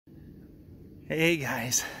Hey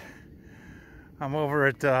guys, I'm over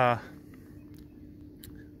at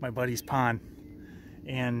my buddy's pond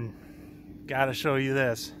and gotta show you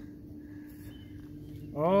this.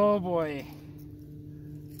 Oh boy,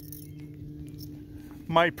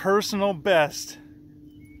 my personal best.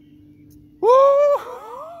 Woo!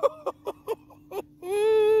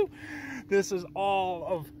 This is all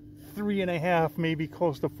of 3.5, maybe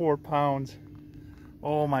close to 4 pounds.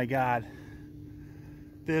 Oh my God.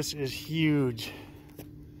 This is huge.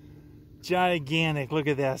 Gigantic. Look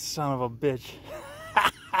at that son of a bitch.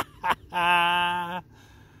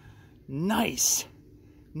 Nice.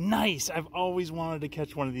 Nice. I've always wanted to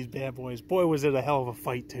catch one of these bad boys. Boy, was it a hell of a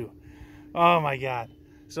fight too. Oh my God.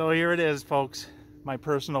 So here it is, folks. My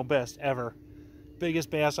personal best ever.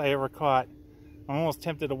 Biggest bass I ever caught. I'm almost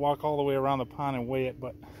tempted to walk all the way around the pond and weigh it,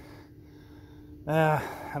 but I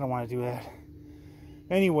don't want to do that.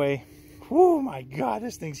 Anyway, oh my God,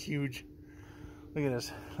 this thing's huge. Look at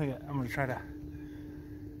this. Look at. I'm gonna try to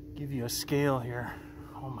give you a scale here.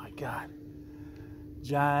 Oh my God,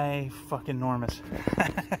 fucking enormous.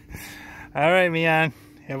 All right, man.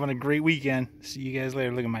 Having a great weekend. See you guys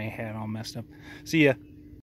later. Look at my hat all messed up. See ya.